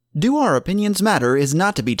Do Our Opinions Matter is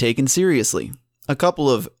not to be taken seriously. A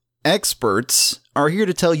couple of experts are here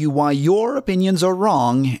to tell you why your opinions are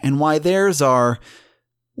wrong and why theirs are,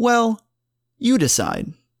 well, you decide.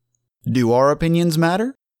 Do our opinions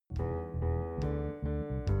matter?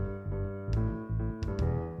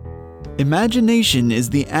 Imagination is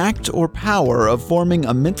the act or power of forming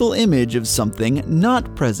a mental image of something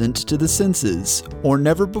not present to the senses, or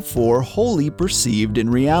never before wholly perceived in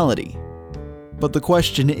reality. But the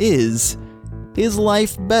question is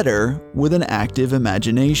life better with an active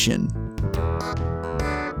imagination?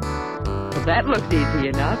 That looks easy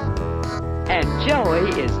enough. And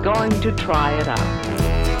Joey is going to try it out.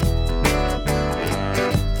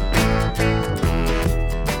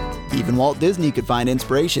 Even Walt Disney could find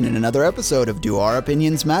inspiration in another episode of Do Our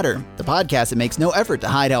Opinions Matter, the podcast that makes no effort to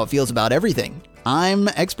hide how it feels about everything. I'm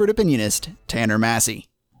expert opinionist Tanner Massey.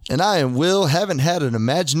 And I am Will, haven't had an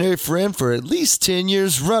imaginary friend for at least 10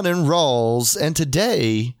 years running Rawls. And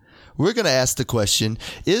today, we're going to ask the question,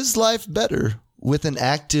 is life better with an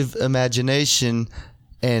active imagination?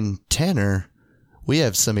 And Tanner, we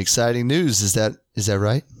have some exciting news. Is that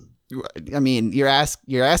right? I mean, you're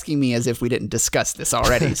asking me as if we didn't discuss this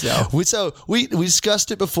already. So we discussed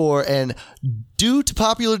it before, and due to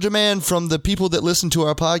popular demand from the people that listen to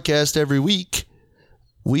our podcast every week,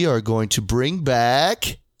 we are going to bring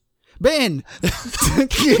back Ben.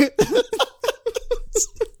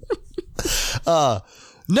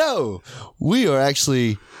 No, we are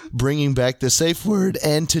actually bringing back the safe word,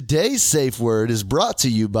 and today's safe word is brought to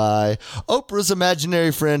you by Oprah's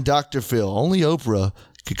imaginary friend, Dr. Phil. Only Oprah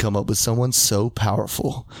could come up with someone so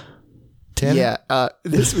powerful. Tanner? Yeah,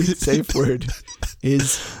 this week's safe word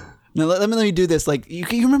is... Now, let me do this. Like, you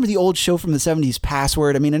remember the old show from the 70s,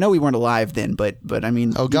 Password? I mean, I know we weren't alive then, but I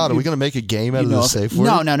mean... Oh, God, are we going to make a game out of the safe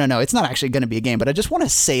word? No. It's not actually going to be a game, but I just want to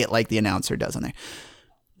say it like the announcer does on there.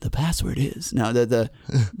 The password is... No, the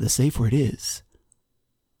safe word is...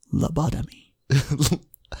 lobotomy.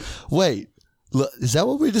 Wait. Is that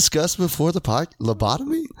what we discussed before the podcast?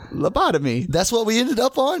 Lobotomy? Lobotomy. That's what we ended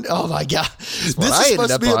up on? Oh, my God. This is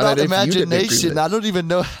supposed to be about imagination. I don't even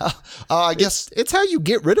know how. I guess it's how you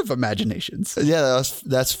get rid of imaginations. Yeah,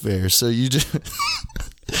 that's fair. So you just...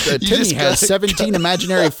 Timmy has 17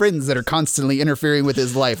 imaginary friends that are constantly interfering with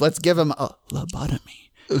his life. Let's give him a lobotomy.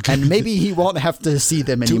 Okay. And maybe he won't have to see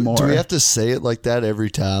them anymore. Do we have to say it like that every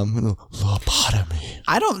time? Lobotomy.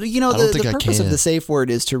 I don't, the purpose of the safe word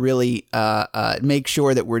is to really make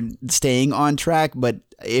sure that we're staying on track. But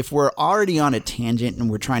if we're already on a tangent and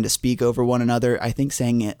we're trying to speak over one another, I think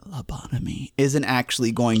saying it lobotomy isn't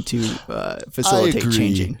actually going to facilitate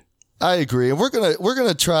changing. I agree. And we're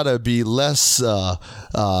gonna try to be less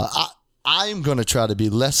I'm going to try to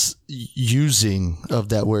be less using of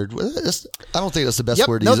that word. I don't think that's the best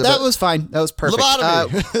word to use. No, that was fine. That was perfect.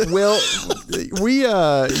 Lobotomy.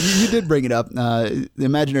 You did bring it up. The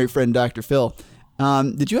imaginary friend, Dr. Phil.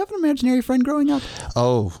 Did you have an imaginary friend growing up?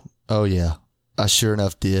 Oh yeah. I sure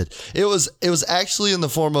enough did. It was actually in the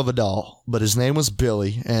form of a doll, but his name was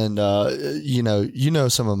Billy, and you know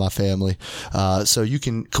some of my family, so you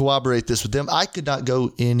can corroborate this with them. I could not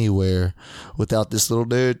go anywhere without this little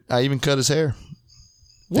dude. I even cut his hair.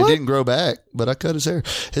 What? It didn't grow back, but I cut his hair.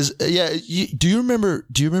 Do you remember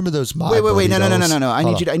those? Wait! No! I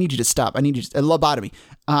need you to stop. I need you to lobotomy.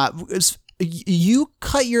 You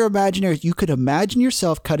cut your imaginary. You could imagine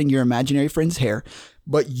yourself cutting your imaginary friend's hair,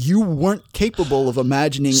 but you weren't capable of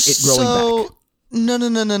imagining it growing back. No.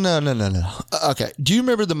 Okay. Do you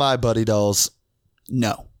remember the My Buddy dolls?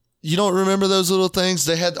 No. You don't remember those little things?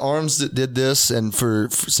 They had arms that did this, and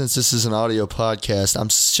since this is an audio podcast, I'm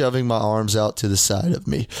shoving my arms out to the side of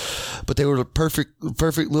me. But they were perfect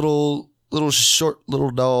little short little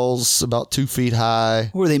dolls, about 2 feet high.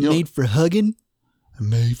 Were they made for hugging?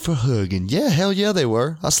 Made for hugging. Yeah, hell yeah, they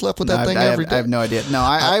were. I slept with that thing every day. I have no idea. No,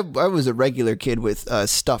 I was a regular kid with a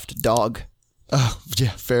stuffed dog. Oh, yeah,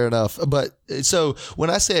 fair enough. But so when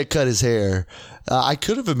I say I cut his hair, I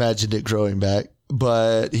could have imagined it growing back,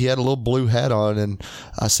 but he had a little blue hat on, and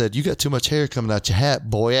I said, "You got too much hair coming out your hat,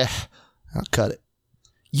 boy." I'll cut it.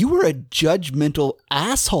 You were a judgmental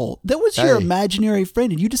asshole. That was your imaginary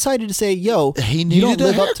friend, and you decided to say, "Yo, you don't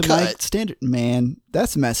live up to my standard." Man,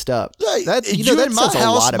 that's messed up. Hey, that says a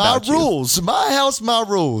lot about you. My house, my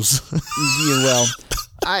rules. Well,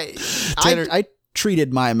 I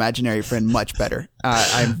treated my imaginary friend much better.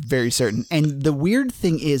 I'm very certain. And the weird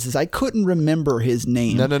thing is I couldn't remember his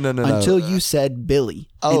name. No. Until you said Billy.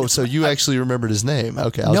 Oh, and so you actually remembered his name?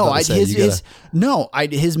 Okay. His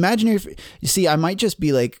imaginary. You see, I might just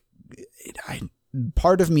be like,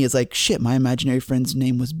 part of me is like, shit, my imaginary friend's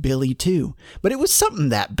name was Billy too. But it was something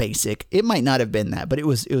that basic. It might not have been that, but it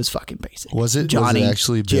was fucking basic. Was it? Johnny, was it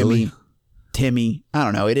actually Jimmy, Billy? Timmy. I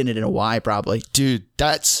don't know. It ended in a Y probably. Dude,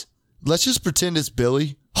 let's just pretend it's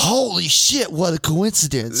Billy. Holy shit, what a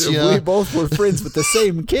coincidence. You know? We both were friends with the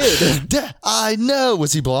same kid. I know.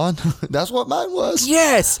 Was he blonde? That's what mine was.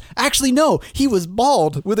 Yes. Actually, no. He was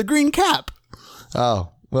bald with a green cap.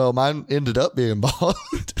 Oh, well, mine ended up being bald.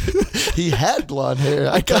 He had blonde hair.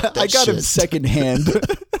 I got him secondhand.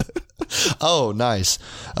 Oh, nice.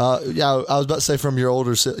 Yeah, I was about to say from your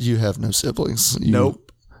older you have no siblings.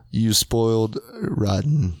 Nope. You spoiled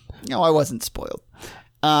rotten. No, I wasn't spoiled.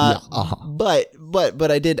 But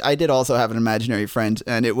I did also have an imaginary friend,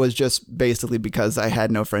 and it was just basically because I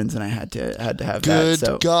had no friends and I had to have that.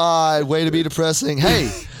 Good God, way to be depressing.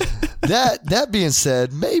 Hey, that being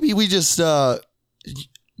said, maybe we just do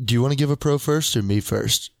you want to give a pro first or me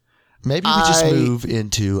first? Maybe we just move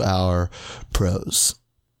into our pros.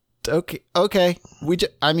 Okay.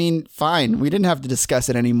 I mean, fine. We didn't have to discuss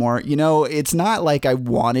it anymore. You know, it's not like I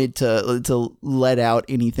wanted to let out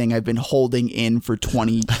anything I've been holding in for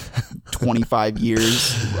 25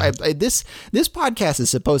 years. This podcast is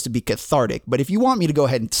supposed to be cathartic, but if you want me to go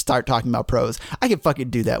ahead and start talking about pros, I can fucking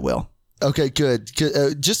do that, Will. Okay, good.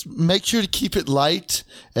 Just make sure to keep it light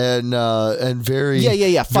and very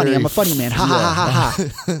yeah. Funny. very I'm a funny man. Ha ha ha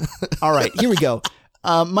ha. All right, here we go.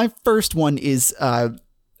 My first one is I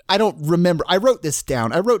don't remember. I wrote this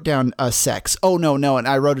down. I wrote down sex. Oh no, and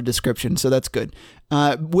I wrote a description, so that's good.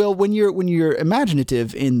 Will, when you're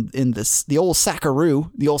imaginative in this, the old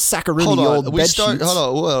sackaroo, the old bed sheets.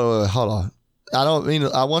 Hold on.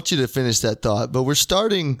 I want you to finish that thought, but we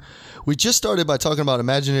just started by talking about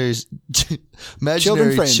imaginary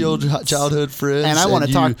childhood friends. And I want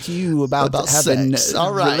to talk to you about having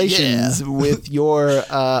relations with your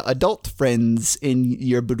adult friends in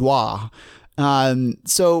your boudoir.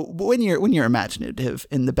 So when you're imaginative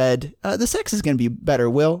in the bed, the sex is going to be better,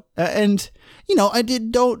 Will. And you know,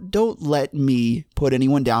 don't let me put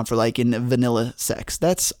anyone down for like in vanilla sex.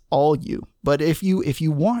 That's all you. But if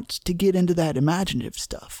you want to get into that imaginative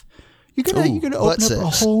stuff, you're gonna open up a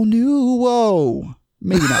whole new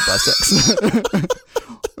maybe not butt sex.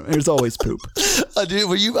 There's always poop. Dude,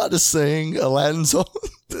 were you about to sing Aladdin song?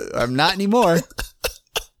 I'm not anymore.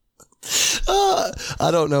 I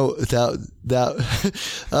don't know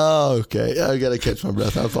that. Oh, okay. I gotta catch my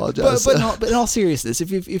breath. I apologize. But in all seriousness,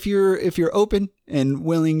 if you're open and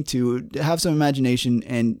willing to have some imagination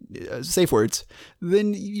and safe words,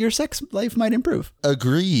 then your sex life might improve.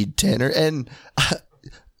 Agreed, Tanner. And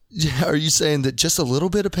are you saying that just a little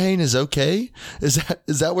bit of pain is okay? Is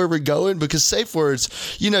that where we're going? Because safe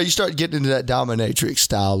words, you know, you start getting into that dominatrix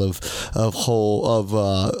style of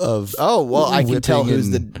I can tell who's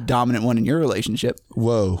the dominant one in your relationship.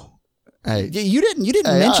 Whoa, hey, you didn't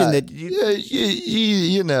mention that.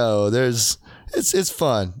 You know, it's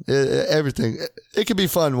fun. Everything it can be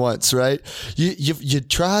fun once, right? You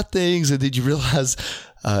try things and then you realize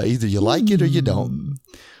either you like it or you don't.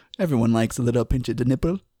 Everyone likes a little pinch of the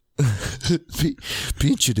nipple.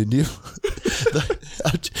 Pinch it in you.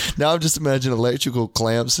 Now I'm just imagining electrical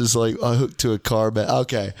clamps is like hooked to a car bat.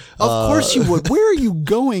 Okay, of course you would. Where are you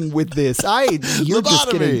going with this? You're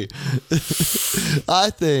just kidding.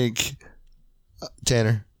 I think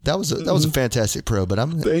Tanner, that was a fantastic pro. But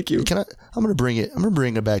thank you. I'm gonna bring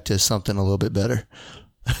it back to something a little bit better.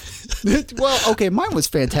 Well, okay, mine was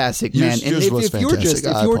fantastic, man. And if you're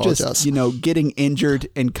just you know, getting injured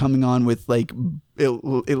and coming on with like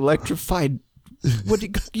electrified,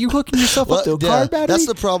 you hooking yourself up to a car battery? That's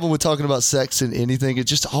the problem with talking about sex and anything. It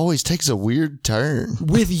just always takes a weird turn.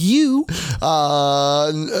 With you,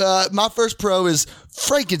 my first pro is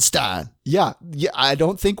Frankenstein. Yeah. I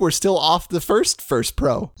don't think we're still off the first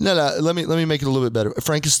pro. No. Let me make it a little bit better.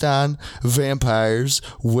 Frankenstein, vampires,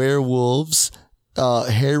 werewolves.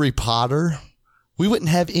 Harry Potter. We wouldn't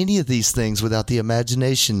have any of these things without the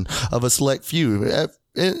imagination of a select few.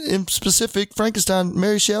 In specific, Frankenstein,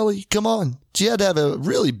 Mary Shelley, come on. She had to have a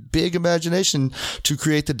really big imagination to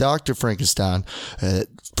create the Dr. Frankenstein.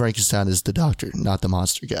 Frankenstein is the doctor, not the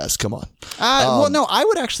monster, guys. Come on. Well, no, I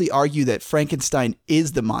would actually argue that Frankenstein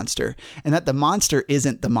is the monster and that the monster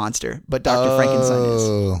isn't the monster, but Dr. Frankenstein is.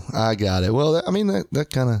 Oh, I got it. Well, I mean,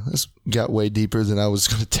 that got way deeper than I was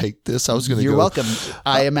going to take this. You're welcome.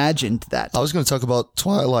 I imagined that. I was going to talk about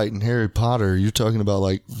Twilight and Harry Potter. You're talking about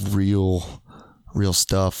like real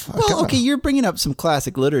stuff. Well, okay, you're bringing up some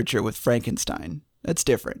classic literature with Frankenstein. That's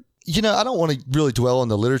different. I don't want to really dwell on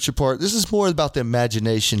the literature part. This is more about the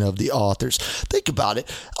imagination of the authors. Think about it.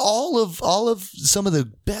 All of some of the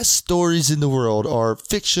best stories in the world are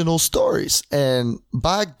fictional stories. And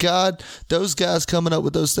by God, those guys coming up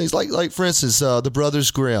with those things, like for instance, the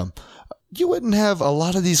Brothers Grimm. You wouldn't have a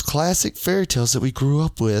lot of these classic fairy tales that we grew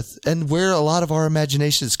up with and where a lot of our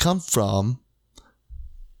imaginations come from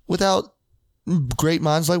without great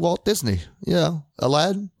minds like Walt Disney.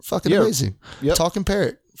 Aladdin, fucking amazing. Yep. Talking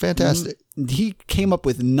Parrot, fantastic. He came up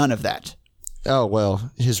with none of that. Oh,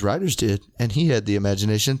 well, his writers did, and he had the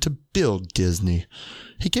imagination to build Disney.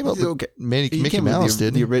 He came up with Mickey Mouse,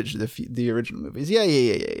 didn't he? The original movies.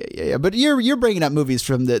 Yeah. But you're bringing up movies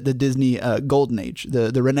from the Disney Golden Age,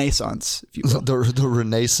 the Renaissance, if you will. The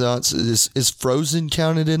Renaissance. Is Frozen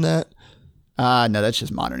counted in that? No, that's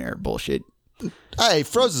just modern era bullshit. Hey,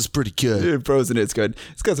 Frozen's pretty good. Frozen is good.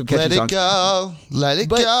 It's got some catchy songs. Let it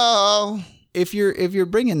go. If you're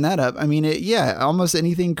bringing that up, I mean, almost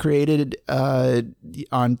anything created on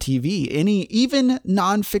TV, even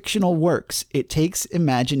non-fictional works, it takes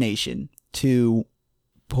imagination to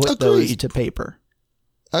put those to paper.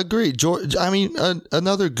 Agreed.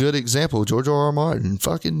 Another good example, George R.R. Martin,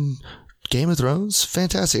 fucking Game of Thrones,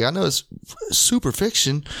 fantastic. I know it's super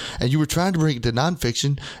fiction, and you were trying to bring it to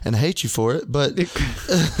nonfiction, and I hate you for it, but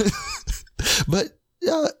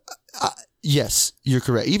yes, you're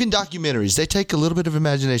correct. Even documentaries, they take a little bit of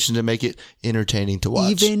imagination to make it entertaining to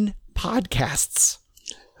watch. Even podcasts.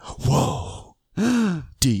 Whoa.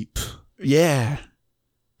 Deep. Yeah.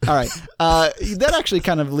 All right. That actually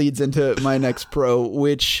kind of leads into my next pro,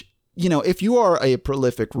 which, if you are a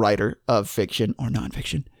prolific writer of fiction or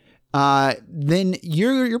nonfiction, then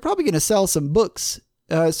you're probably going to sell some books.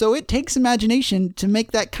 So it takes imagination to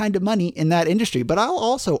make that kind of money in that industry. But I'll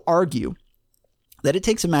also argue that it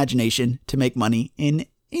takes imagination to make money in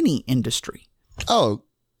any industry. Oh,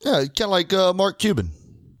 yeah, kind of like Mark Cuban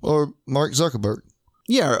or Mark Zuckerberg.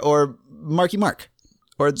 Yeah, or Marky Mark.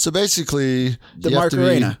 Or so basically, the Mark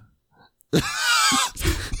Arena.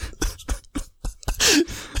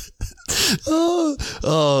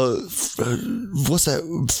 What's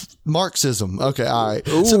that? Marxism. Okay, all right.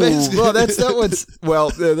 Ooh, so basically, that's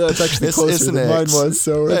actually closer than mine was.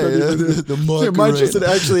 So mine's just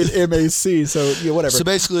actually an MAC. So whatever. So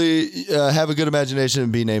basically, have a good imagination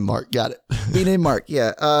and be named Mark. Got it. Be named Mark.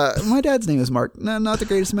 Yeah. My dad's name is Mark. No, not the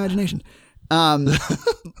greatest imagination.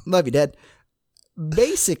 Love you, Dad.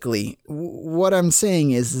 Basically, what I'm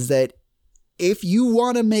saying is that if you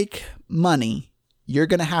want to make money, you're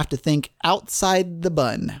going to have to think outside the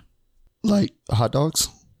bun. Like hot dogs?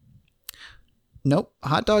 Nope.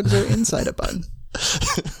 Hot dogs are inside a bun.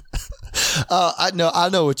 I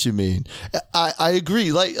know what you mean. I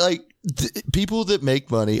agree. Like people that make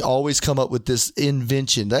money always come up with this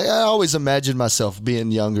invention. I always imagine myself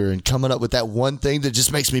being younger and coming up with that one thing that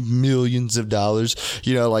just makes me millions of dollars.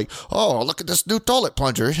 Like, oh, look at this new toilet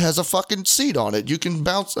plunger. It has a fucking seat on it. You can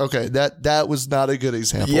bounce. Okay, that was not a good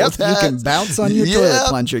example. Yep, you can bounce on your toilet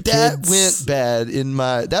plunger, kids. That went bad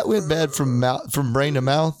That went bad from brain to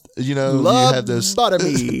mouth. You have this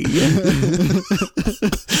lobotomy.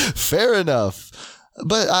 Fair enough,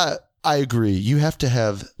 but I agree. You have to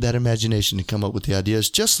have that imagination to come up with the ideas.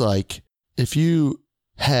 Just like if you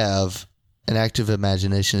have an active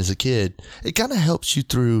imagination as a kid, it kind of helps you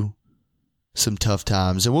through some tough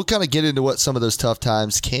times. And we'll kind of get into what some of those tough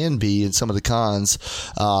times can be and some of the cons,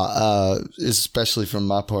 especially from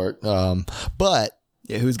my part. But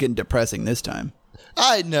yeah, who's getting depressing this time?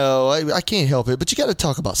 I know I can't help it, but you got to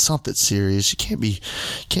talk about something serious. You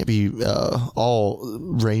can't be all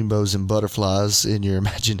rainbows and butterflies in your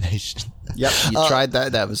imagination. Yep, you tried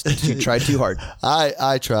that. You tried too hard.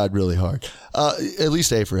 I tried really hard. At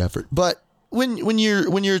least A for effort. But when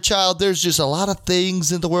you're a child, there's just a lot of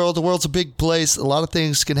things in the world. The world's a big place. A lot of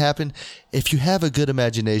things can happen. If you have a good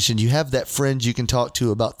imagination, you have that friend you can talk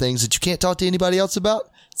to about things that you can't talk to anybody else about.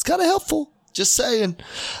 It's kind of helpful. Just saying.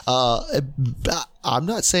 I'm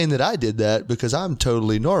not saying that I did that because I'm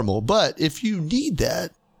totally normal, but if you need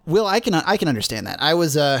that. Well, I can understand that. I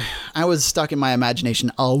was stuck in my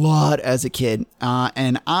imagination a lot as a kid,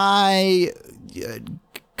 and I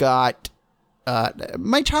got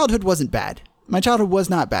my childhood wasn't bad. My childhood was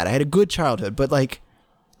not bad. I had a good childhood, but like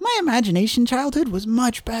my imagination childhood was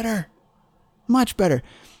much better. Much better.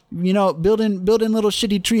 Building little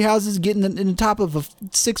shitty tree houses, getting in the top of a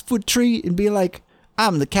 6-foot tree and being like,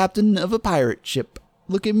 I'm the captain of a pirate ship.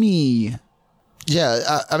 Look at me.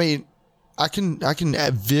 Yeah, I mean, I can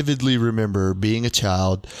vividly remember being a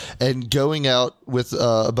child and going out with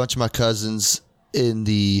a bunch of my cousins in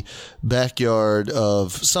the backyard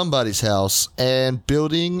of somebody's house and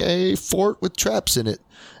building a fort with traps in it,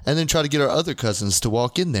 and then try to get our other cousins to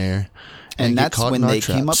walk in there. And get that's caught when in our they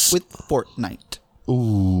came up traps. with Fortnite.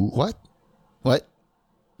 Ooh, what? What?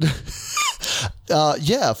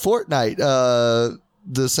 Yeah, Fortnite.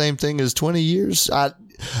 The same thing as 20 years.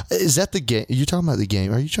 Is that the game? You're talking about the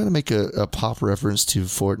game. Are you trying to make a pop reference to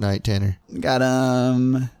Fortnite, Tanner? Got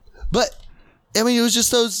But I mean, it was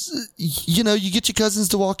just those. You know, you get your cousins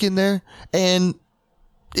to walk in there, and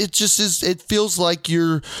it just is. It feels like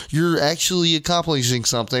you're actually accomplishing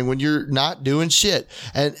something when you're not doing shit,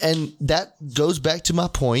 and that goes back to my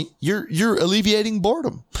point. You're alleviating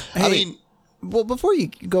boredom. Hey, I mean, well, before you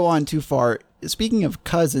go on too far, speaking of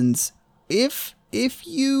cousins, if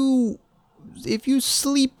you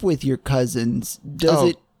sleep with your cousins,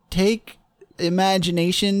 does it take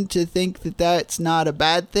imagination to think that that's not a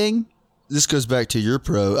bad thing? this goes back to your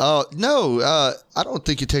pro. Oh no, I don't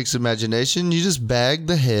think it takes imagination. You just bag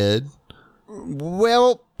the head.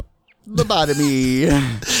 Well, lobotomy.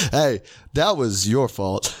 Hey, that was your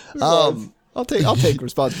fault. I'll take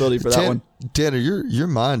responsibility for that one. Tanner, your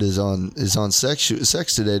mind is on sex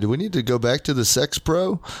today. Do we need to go back to the sex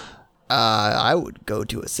pro? I would go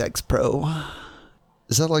to a sex pro.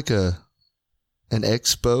 Is that like an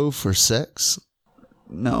expo for sex?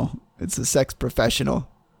 No, it's a sex professional.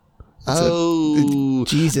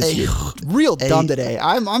 Jesus, you're real dumb today.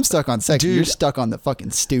 I'm stuck on sex. Dude, you're stuck on the fucking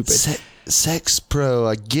stupid. Sex pro,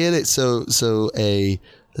 I get it. So a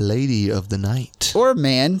lady of the night Or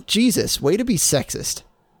man. Jesus, way to be sexist.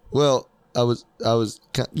 Well, I was.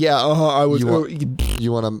 Yeah, I was.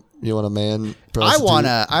 You want a man prostitute?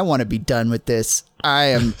 I wanna be done with this. I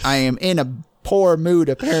am in a poor mood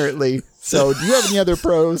apparently. So, do you have any other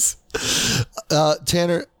pros?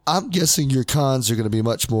 Tanner, I'm guessing your cons are going to be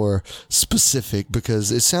much more specific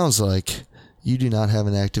because it sounds like you do not have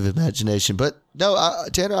an active imagination. But no,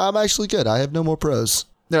 Tanner, I'm actually good. I have no more pros.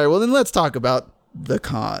 All right, well then let's talk about the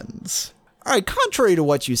cons. All right, contrary to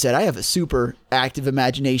what you said, I have a super active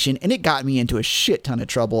imagination, and it got me into a shit ton of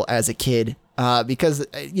trouble as a kid because,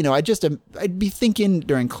 I'd be thinking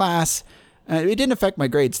during class. It didn't affect my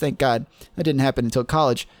grades, thank God. That didn't happen until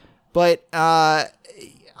college. But I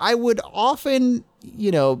would often,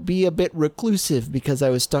 be a bit reclusive because I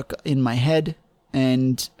was stuck in my head,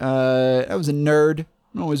 and I was a nerd.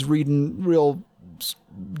 I was reading real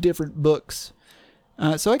different books.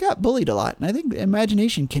 So I got bullied a lot, and I think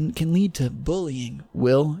imagination can lead to bullying,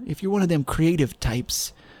 Will. If you're one of them creative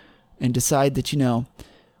types and decide that,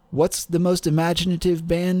 what's the most imaginative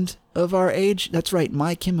band of our age? That's right,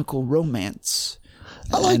 My Chemical Romance.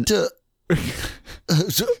 I like to...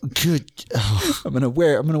 Good. Oh. I'm gonna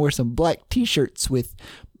wear some black T-shirts with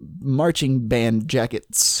marching band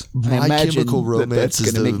jackets. My Chemical Romance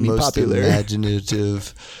is the most popular.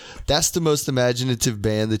 Imaginative. That's the most imaginative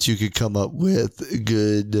band that you could come up with.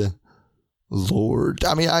 Good Lord.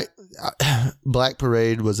 I mean, Black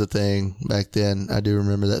Parade was a thing back then. I do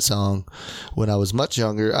remember that song when I was much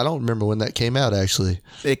younger. I don't remember when that came out, actually.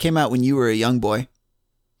 It came out when you were a young boy.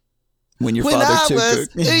 When I was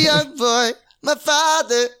a young boy, my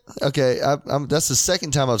father. Okay, that's the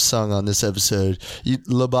second time I've sung on this episode. You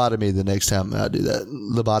lobotomy the next time I do that.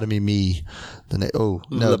 Lobotomy me.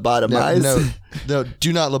 Lobotomize. No,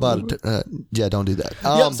 do not lobotomy. Yeah, don't do that.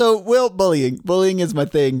 So, bullying is my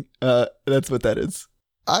thing. That's what that is.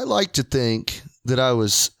 I like to think that I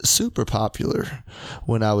was super popular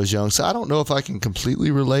when I was young, so I don't know if I can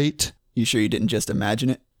completely relate. You sure you didn't just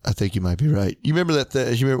imagine it? I think you might be right. You remember that?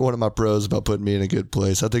 You remember one of my pros about putting me in a good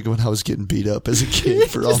place? I think when I was getting beat up as a kid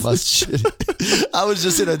for all my shit, I was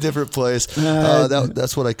just in a different place.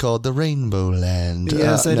 That's what I called the Rainbow Land.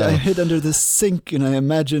 Yes, I hid under the sink and I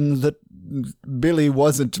imagined that Billy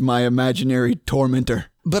wasn't my imaginary tormentor.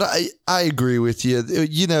 But I agree with you.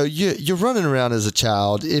 You're running around as a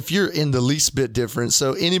child if you're in the least bit different.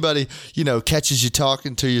 So anybody, catches you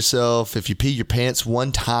talking to yourself, if you pee your pants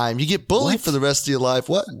one time, you get bullied for the rest of your life.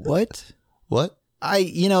 What?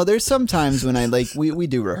 There's some times when we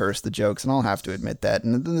do rehearse the jokes, and I'll have to admit that.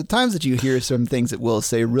 And the times that you hear some things that Will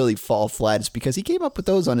say really fall flat is because he came up with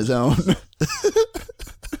those on his own.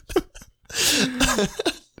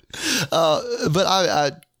 But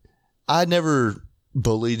I never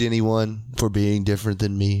bullied anyone for being different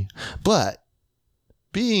than me, but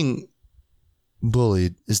being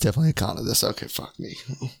bullied is definitely a con of this. Okay, fuck me.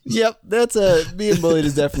 Yep, being bullied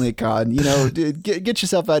is definitely a con. Dude, get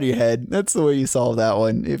yourself out of your head. That's the way you solve that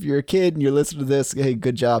one. If you're a kid and you're listening to this, hey,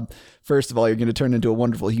 good job. First of all, you're going to turn into a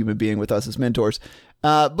wonderful human being with us as mentors.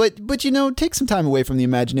 But take some time away from the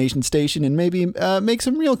imagination station and maybe make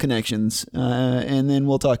some real connections. And then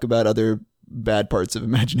we'll talk about other bad parts of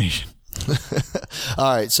imagination.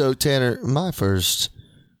 All right, so Tanner, my first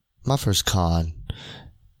con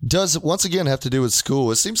does once again have to do with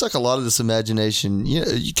school. It seems like a lot of this imagination,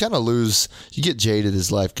 you kind of lose, you get jaded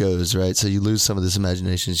as life goes, right? So you lose some of this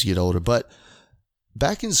imagination as you get older. But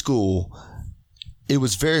back in school, it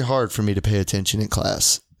was very hard for me to pay attention in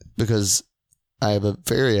class because I have a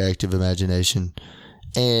very active imagination,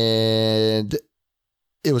 and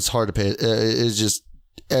it was hard to pay. It's just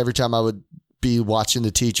every time I would be watching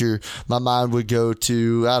the teacher, my mind would go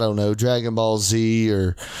to, I don't know, Dragon Ball Z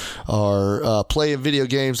or playing video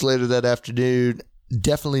games later that afternoon.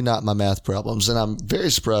 Definitely not my math problems. And I'm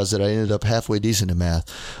very surprised that I ended up halfway decent in math.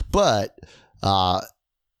 But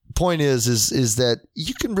point is that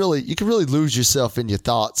you can really lose yourself in your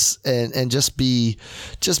thoughts and just be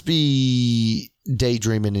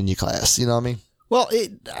daydreaming in your class. You know what I mean? Well,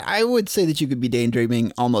 I would say that you could be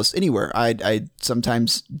daydreaming almost anywhere. I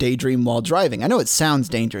sometimes daydream while driving. I know it sounds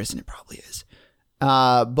dangerous, and it probably is.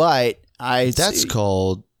 But that's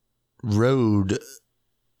called road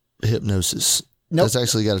hypnosis. Nope. That's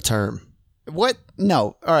actually got a term. What?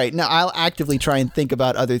 No. All right. No, I'll actively try and think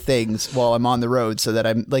about other things while I'm on the road so that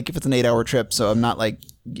I'm like, if it's an 8-hour trip, so I'm not like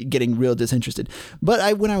getting real disinterested.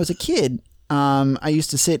 But when I was a kid, I used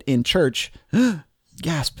to sit in church.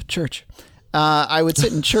 Gasp, church. I would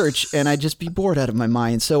sit in church and I'd just be bored out of my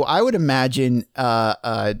mind. So I would imagine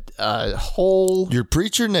a whole... Your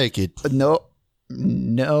preacher naked. No.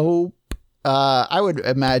 I would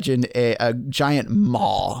imagine a giant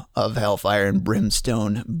maw of hellfire and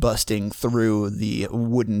brimstone busting through the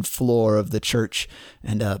wooden floor of the church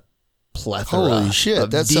and a plethora Holy shit,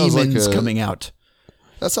 of that sounds demons like coming out.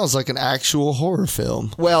 That sounds like an actual horror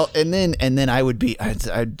film. Well, and then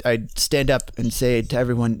I'd stand up and say to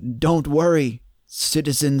everyone, "Don't worry,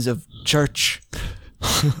 citizens of church.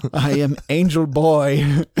 I am Angel Boy,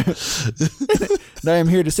 and I am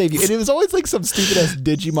here to save you." And it was always like some stupid ass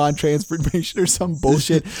Digimon transformation or some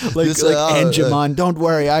bullshit, like Angemon. Don't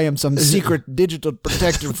worry, I am some secret digital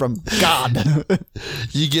protector from God.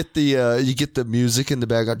 You get the music in the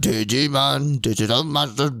background. Digimon, digital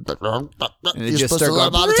monster. And You're supposed to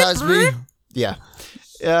lobotomize me. Yeah,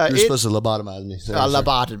 You're supposed to lobotomize me.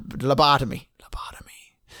 Lobotomy.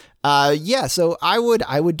 Yeah, so I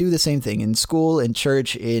would do the same thing in school, in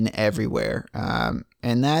church, in everywhere.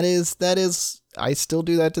 And that is, I still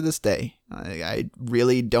do that to this day. I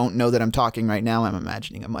really don't know that I'm talking right now. I'm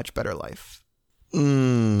imagining a much better life.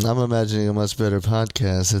 I'm imagining a much better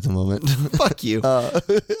podcast at the moment. Fuck you. All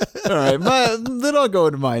right, then I'll go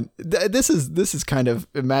into mine. This is kind of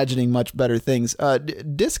imagining much better things.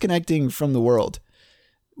 Disconnecting from the world,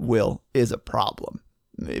 is a problem.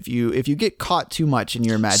 If you get caught too much in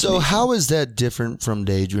your imagination. So how is that different from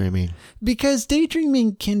daydreaming? Because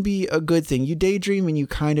daydreaming can be a good thing. You daydream and you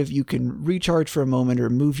can recharge for a moment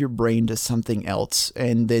or move your brain to something else.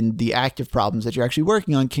 And then the active problems that you're actually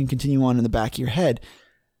working on can continue on in the back of your head.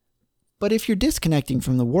 But if you're disconnecting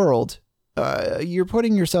from the world, you're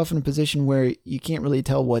putting yourself in a position where you can't really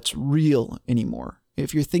tell what's real anymore.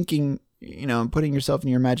 If you're thinking, putting yourself in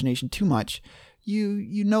your imagination too much,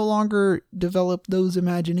 you no longer develop those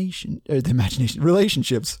relationships. That's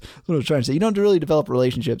what I was trying to say. You don't really develop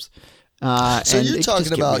relationships. So you're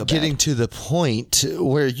talking about getting to the point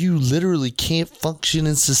where you literally can't function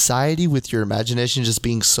in society with your imagination just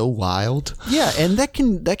being so wild. Yeah, and that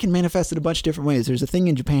can manifest in a bunch of different ways. There's a thing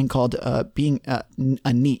in Japan called being a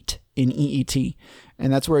NEET, N-E-E-T.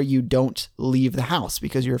 And that's where you don't leave the house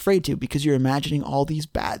because you're afraid to, because you're imagining all these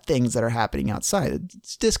bad things that are happening outside.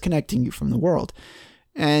 It's disconnecting you from the world.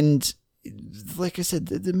 And like I said,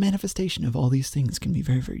 the manifestation of all these things can be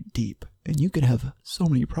very, very deep. And you could have so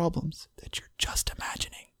many problems that you're just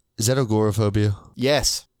imagining. Is that agoraphobia?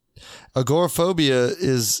 Yes. Agoraphobia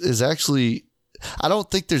is actually... I don't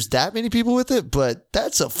think there's that many people with it, but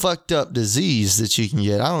that's a fucked up disease that you can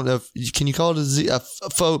get. I don't know can you call it a disease? A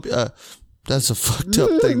phobia? That's a fucked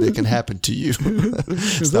up thing that can happen to you.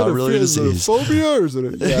 It's not really a disease. Is it a phobia or is it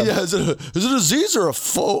is it a disease or a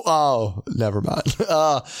Oh, never mind.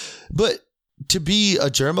 But to be a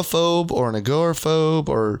germaphobe or an agoraphobe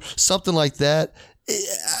or something like that,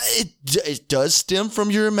 it does stem from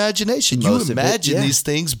your imagination. You imagine these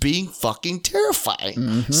things being fucking terrifying.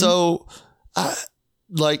 Mm-hmm. So,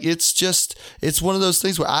 it's one of those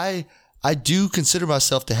things where I do consider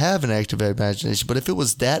myself to have an active imagination, but if it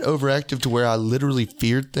was that overactive to where I literally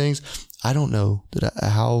feared things, I don't know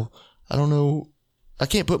I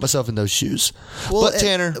can't put myself in those shoes. Well, but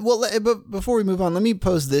Tanner, but before we move on, let me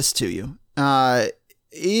pose this to you: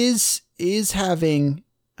 is having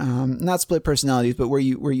not split personalities, but where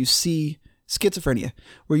you see schizophrenia,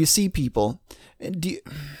 where you see people,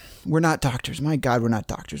 we're not doctors. My God, we're not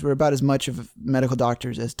doctors. We're about as much of medical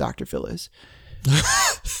doctors as Dr. Phil is.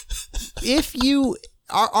 If you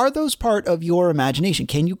are those part of your imagination,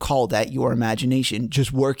 can you call that your imagination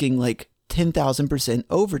just working like 10,000%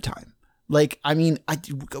 overtime? Like, I mean,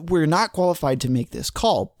 we're not qualified to make this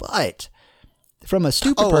call, but from a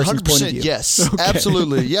stupid person's point of view. Yes, okay.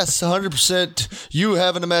 Absolutely. Yes, 100%. You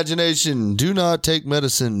have an imagination. Do not take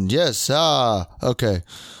medicine. Yes. Okay.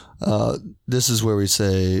 This is where we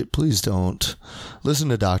say, please don't listen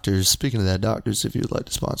to doctors. Speaking of that, doctors, if you'd like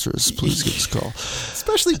to sponsor us, please give us a call.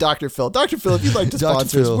 Especially Dr. Phil. Dr. Phil, if you'd like to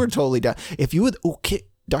sponsor us, we're totally down. If you would,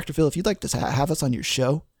 Dr. Phil, if you'd like to have us on your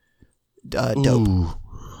show, dope. Ooh.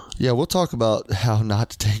 Yeah, we'll talk about how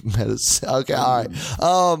not to take medicine. Okay, all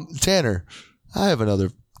right. Tanner, I have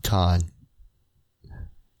another con.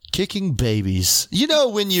 Kicking babies. You know,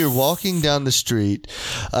 when you're walking down the street,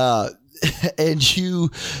 and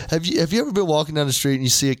you ever been walking down the street and you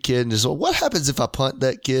see a kid and just, what happens if I punt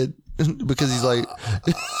that kid? Because he's like,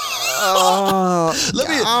 hold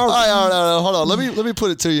on. Let me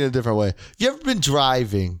put it to you in a different way. Have you ever been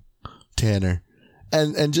driving, Tanner,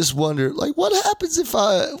 and just wonder, like, what happens if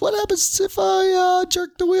I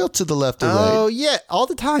jerk the wheel to the left or right? Oh yeah, all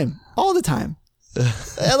the time.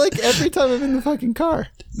 Like every time I'm in the fucking car.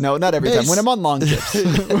 No, not every time. When I'm on long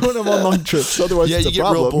trips. Otherwise, yeah, it's you a get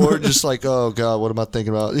problem. real bored, just like, oh God, what am I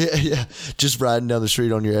thinking about? Yeah. Just riding down the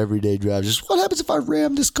street on your everyday drive. Just, what happens if I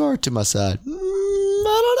ram this car to my side? I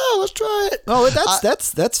don't know. Let's try it. Oh,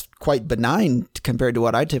 that's quite benign compared to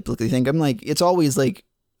what I typically think. I'm like, it's always like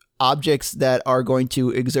objects that are going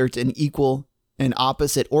to exert an equal and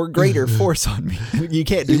opposite or greater force on me. You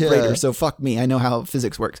can't do greater, so fuck me. I know how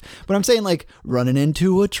physics works. But I'm saying, like, running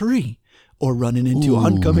into a tree or running into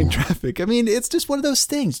oncoming traffic. I mean, it's just one of those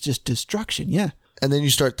things, just destruction. Yeah. And then you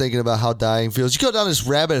start thinking about how dying feels. You go down this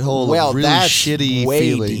rabbit hole of really shitty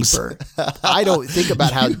feelings. Deeper. I don't think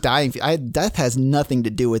about how dying feels. Death has nothing to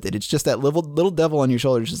do with it. It's just that little devil on your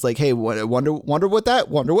shoulder. It's just like, hey, wonder what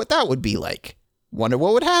that would be like. Wonder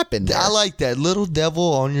what would happen there. I like that little devil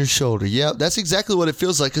on your shoulder. Yeah, that's exactly what it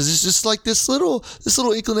feels like, because it's just like this little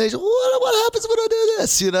inclination. What happens when I do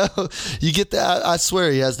this? You know, you get that. I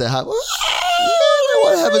swear he has that high.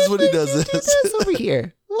 What happens when he does this? Over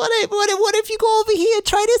here. What if you go over here,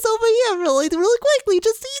 try this over here really quickly,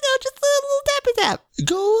 just a little tappy tap.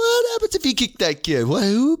 What happens if you kick that kid?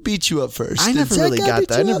 Who beat you up first? I never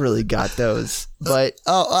really got those. But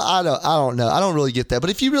I don't know. I don't really get that. But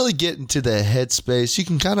if you really get into the headspace, you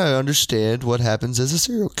can kind of understand what happens as a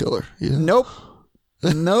serial killer. You know?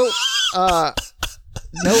 Nope.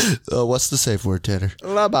 Nope. What's the safe word, Tanner?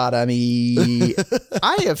 Lobotomy.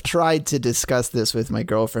 I have tried to discuss this with my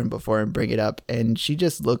girlfriend before and bring it up, and she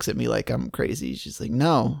just looks at me like I'm crazy. She's like,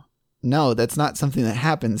 no, that's not something that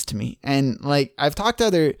happens to me. And like, I've talked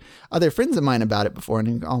to other friends of mine about it before,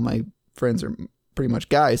 and all my friends are pretty much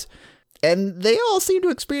guys, and they all seem to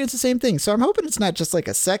experience the same thing. So I'm hoping it's not just like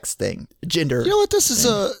a sex thing, gender. You know what? This is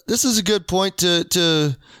a good point to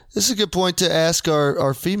ask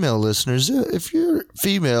our female listeners. If you're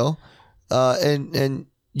female, and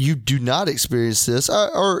you do not experience this,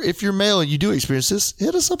 or if you're male and you do experience this,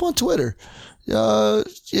 hit us up on Twitter. Or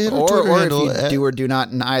if you do or do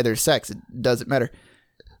not in either sex, it doesn't matter.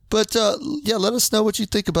 But let us know what you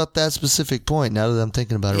think about that specific point. Now that I'm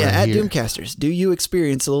thinking about it, at Doomcasters, do you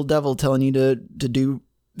experience a little devil telling you to do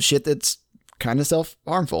shit that's kind of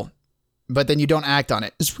self-harmful, but then you don't act on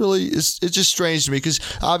it? It's just strange to me, because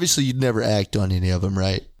obviously you'd never act on any of them,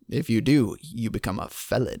 right? If you do, you become a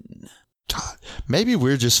felon. Maybe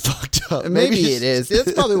we're just fucked up. Maybe it is.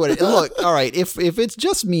 That's probably what it is. Look, all right, if it's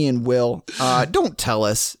just me and Will, don't tell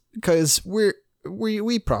us, because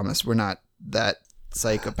we promise we're not that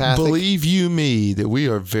psychopathic. Believe you me that we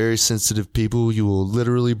are very sensitive people. You will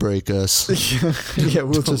literally break us. Yeah,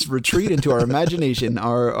 we'll just retreat into our imagination,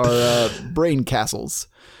 our brain castles.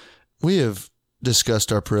 We have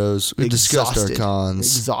discussed our pros. We've discussed our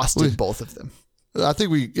cons. Exhausted both of them. I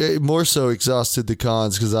think we more so exhausted the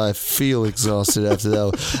cons, because I feel exhausted after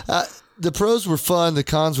that. The pros were fun. The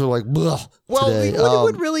cons were like, bleh. Well, today. What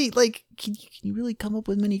would really, like, can you really come up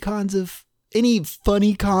with any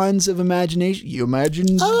funny cons of imagination? You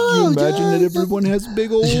imagine that everyone has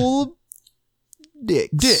big old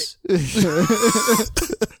dicks.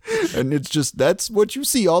 And it's just, that's what you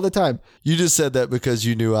see all the time. You just said that because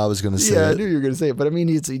you knew I was going to say it. Yeah, I knew you were going to say it. But I mean,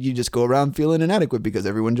 you just go around feeling inadequate because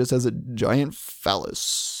everyone just has a giant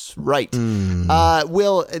phallus. Right.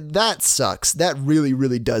 Will, that sucks. That really,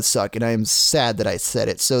 really does suck. And I am sad that I said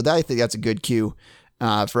it. So I think that's a good cue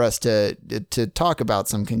for us to talk about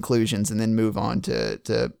some conclusions and then move on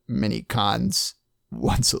to many cons,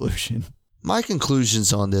 one solution. my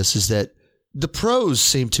conclusions on this is that the pros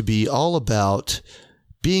seem to be all about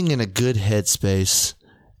being in a good headspace,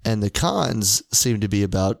 and the cons seem to be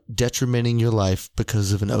about detrimenting your life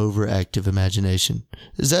because of an overactive imagination.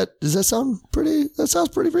 Does that sound pretty? That sounds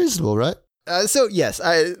pretty reasonable, right? So yes,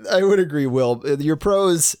 I would agree, Will. Your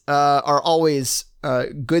pros are always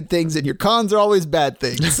good things, and your cons are always bad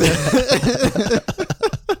things.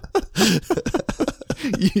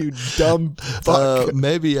 You dumb fuck.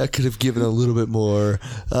 Maybe I could have given a little bit more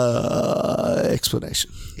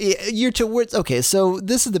explanation. You're towards okay. So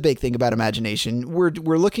this is the big thing about imagination. We're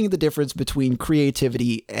looking at the difference between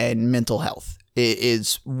creativity and mental health. It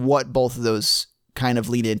is what both of those kind of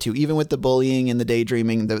lead into, even with the bullying and the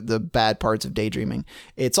daydreaming, the bad parts of daydreaming.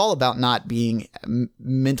 It's all about not being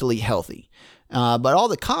mentally healthy. But all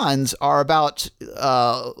the cons are about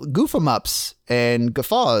goof 'em ups and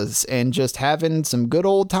guffaws and just having some good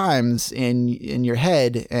old times in your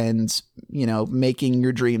head and, making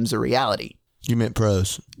your dreams a reality. You meant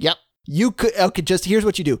pros. Yep. You could, okay, just here's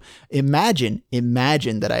what you do. Imagine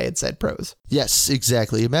that I had said pros. Yes,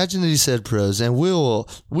 exactly. Imagine that he said pros, and we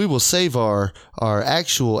will save our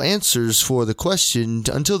actual answers for the question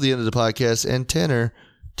until the end of the podcast. And Tanner,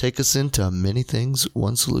 take us into many things,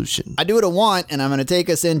 one solution. I do what I want, and I'm going to take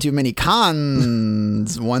us into many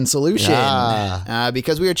cons, one solution.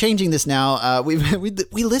 Because we are changing this now. We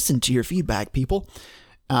listened to your feedback, people.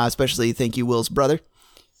 Especially thank you, Will's brother,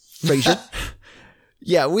 Frazier.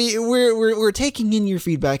 Yeah, we're taking in your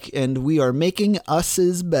feedback, and we are making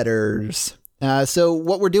us's betters. So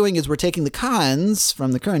what we're doing is we're taking the cons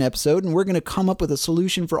from the current episode, and we're going to come up with a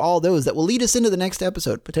solution for all those that will lead us into the next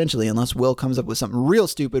episode, potentially, unless Will comes up with something real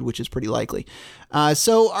stupid, which is pretty likely.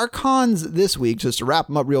 So our cons this week, just to wrap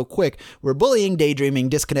them up real quick, we're bullying, daydreaming,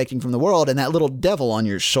 disconnecting from the world, and that little devil on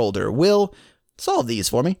your shoulder. Will, solve these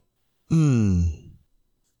for me.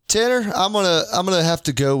 Tanner, I'm gonna have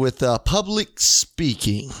to go with public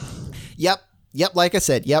speaking. Yep. Like I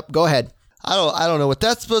said, yep. Go ahead. I don't know what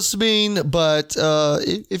that's supposed to mean, but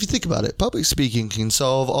if you think about it, public speaking can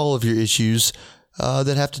solve all of your issues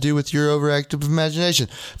that have to do with your overactive imagination.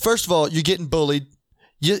 First of all, you're getting bullied.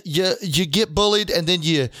 You get bullied, and then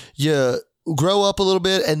you grow up a little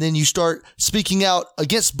bit, and then you start speaking out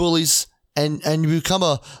against bullies. And you become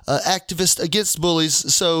a activist against bullies,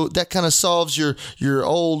 so that kind of solves your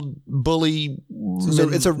old bully. So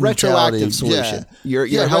it's a retroactive solution. Yeah.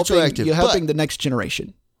 You're helping the next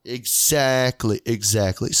generation. Exactly.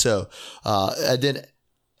 So, and then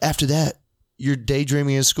after that, you're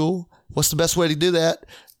daydreaming in school. What's the best way to do that?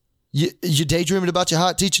 You're daydreaming about your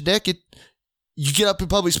hot teacher naked. You get up in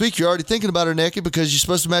public speak. You're already thinking about her naked because you're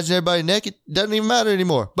supposed to imagine everybody naked. Doesn't even matter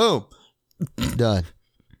anymore. Boom, done.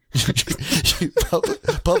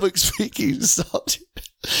 Public speaking stopped you.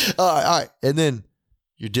 All right, and then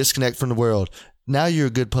you disconnect from the world. Now you're a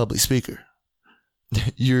good public speaker.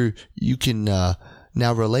 You can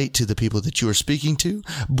now relate to the people that you are speaking to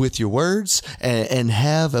with your words and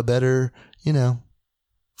have a better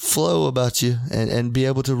flow about you and be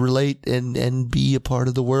able to relate and be a part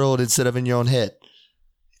of the world instead of in your own head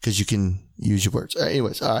because you can use your words.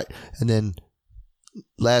 Anyways, all right, and then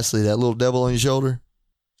lastly, that little devil on your shoulder.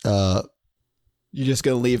 You're just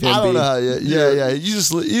gonna leave him? I don't know how. Yeah.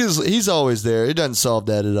 He's always there. It doesn't solve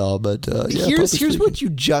that at all. But here's what you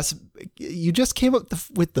just came up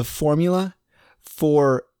with the formula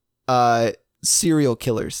for serial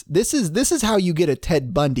killers. This is how you get a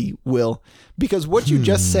Ted Bundy, Will, because what you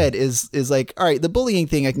just said is like, all right, the bullying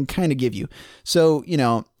thing I can kind of give you. So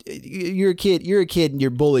you're a kid and you're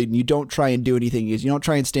bullied and you don't try and do anything. You don't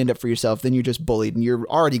try and stand up for yourself. Then you're just bullied and you're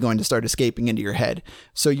already going to start escaping into your head.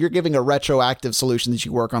 So you're giving a retroactive solution that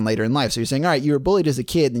you work on later in life. So you're saying, all right, you were bullied as a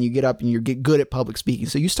kid, then you get up and you get good at public speaking.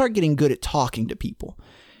 So you start getting good at talking to people.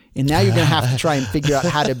 And now you're going to have to try and figure out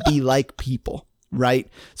how to be like people. Right.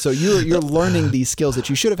 So you're learning these skills that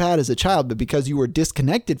you should have had as a child, but because you were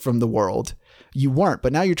disconnected from the world, you weren't.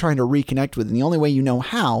 But now you're trying to reconnect with it. And the only way you know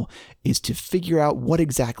how is to figure out what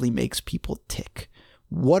exactly makes people tick.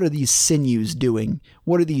 What are these sinews doing?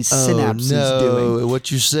 What are these synapses doing?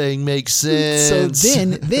 What you're saying makes sense. So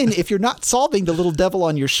then if you're not solving the little devil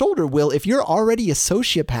on your shoulder, Will, if you're already a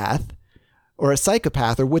sociopath or a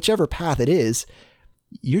psychopath or whichever path it is,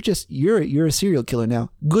 you're a serial killer now.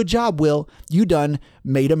 Good job, Will. You done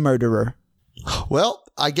made a murderer. Well,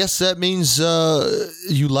 I guess that means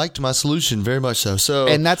you liked my solution very much so.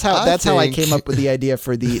 And that's how I came up with the idea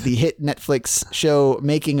for the hit Netflix show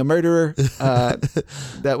Making a Murderer.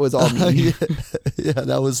 That was all me. Yeah,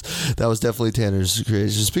 that was definitely Tanner's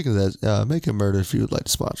creation. Speaking of that, Make a Murder. If you would like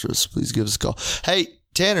to sponsor us, please give us a call. Hey,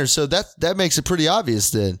 Tanner, so that makes it pretty obvious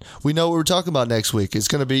then. We know what we're talking about next week. It's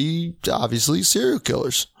going to be, obviously, serial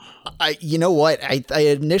killers. You know what? I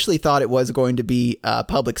initially thought it was going to be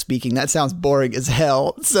public speaking. That sounds boring as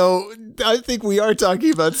hell. So I think we are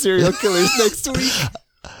talking about serial killers next week.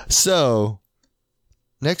 So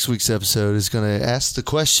next week's episode is going to ask the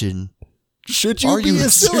question, should you be a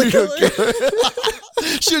serial killer?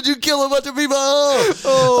 Should you kill a bunch of people?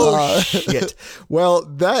 Oh, shit. Well,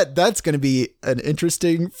 that's going to be an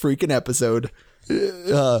interesting freaking episode.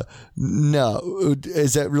 No.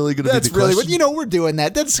 Is that really going to be the really question? what, we're doing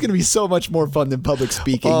that. That's going to be so much more fun than public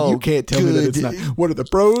speaking. You can't tell me that it's not. What are the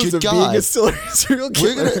pros of being a serial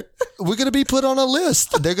killer? We're going to be put on a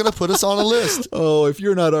list. They're going to put us on a list. Oh, if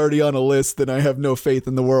you're not already on a list, then I have no faith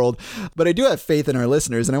in the world. But I do have faith in our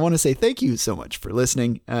listeners, and I want to say thank you so much for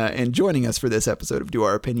listening and joining us for this episode of Do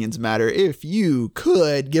Our Opinions Matter. If you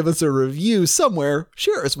could give us a review somewhere,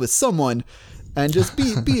 share us with someone. And just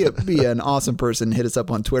be an awesome person. Hit us up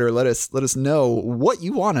on Twitter. Let us know what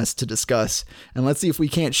you want us to discuss, and let's see if we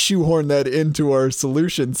can't shoehorn that into our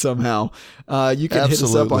solution somehow. You can hit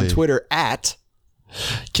us up on Twitter at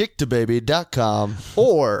kicktobaby.com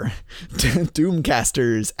or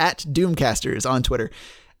Doomcasters at Doomcasters on Twitter,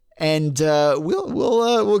 and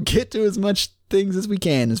we'll get to as much things as we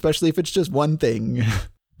can, especially if it's just one thing.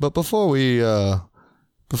 But before we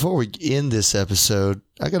end this episode,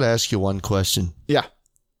 I got to ask you one question. Yeah.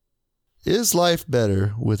 Is life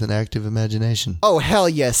better with an active imagination? Oh, hell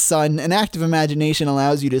yes, son. An active imagination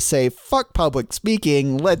allows you to say, fuck public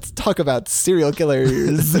speaking, let's talk about serial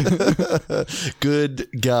killers. Good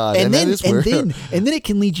God. And then it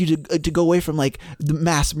can lead you to go away from like the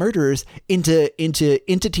mass murderers into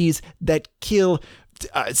entities that kill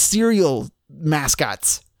serial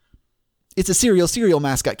mascots. It's a serial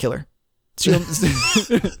mascot killer.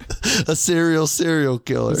 A serial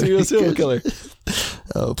killer. Serial killer.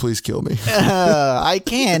 Oh, please kill me. I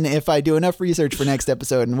can if I do enough research for next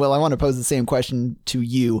episode. And I want to pose the same question to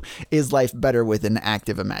you. Is life better with an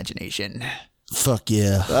active imagination? Fuck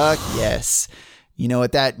yeah. Fuck yes. You know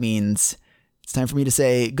what that means. It's time for me to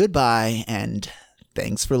say goodbye and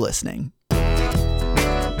thanks for listening.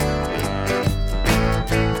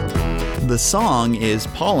 The song is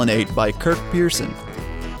Pollinate by Kirk Pearson.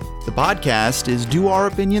 The podcast is Do Our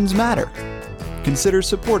Opinions Matter? Consider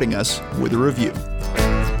supporting us with a review.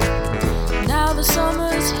 Now the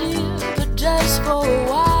summer's here.